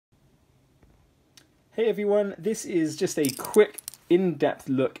Hey everyone, this is just a quick in-depth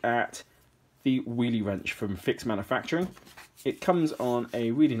look at the Wheelie Wrench from Fix Manufacturing. It comes on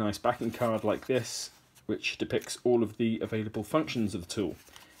a really nice backing card like this, which depicts all of the available functions of the tool.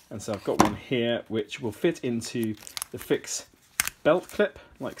 And so I've got one here which will fit into the Fix belt clip,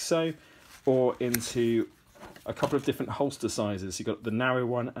 like so, or into a couple of different holster sizes. You've got the narrow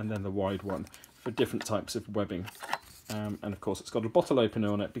one and then the wide one for different types of webbing. And of course it's got a bottle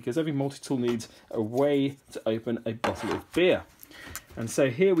opener on it because every multi-tool needs a way to open a bottle of beer. And so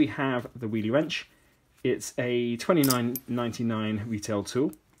here we have the Wheelie Wrench. It's a $29.99 retail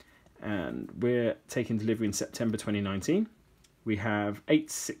tool and we're taking delivery in September 2019. We have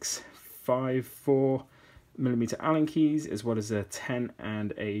 8/654mm Allen keys, as well as a T10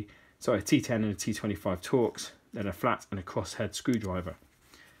 and a T25 Torx, then a flat and a crosshead screwdriver.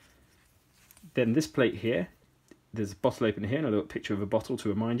 Then this plate here, there's a bottle opener here and a little picture of a bottle to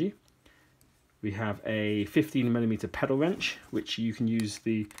remind you. We have a 15mm pedal wrench, which you can use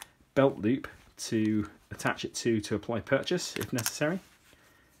the belt loop to attach it to apply purchase if necessary.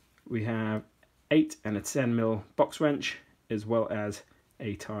 We have 8 and a 10mm box wrench, as well as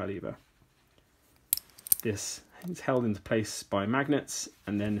a tire lever. This is held into place by magnets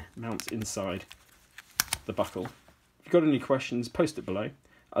and then mounts inside the buckle. If you've got any questions, post it below.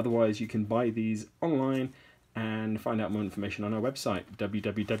 Otherwise, you can buy these online and find out more information on our website,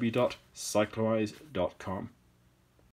 www.cyclewise.com.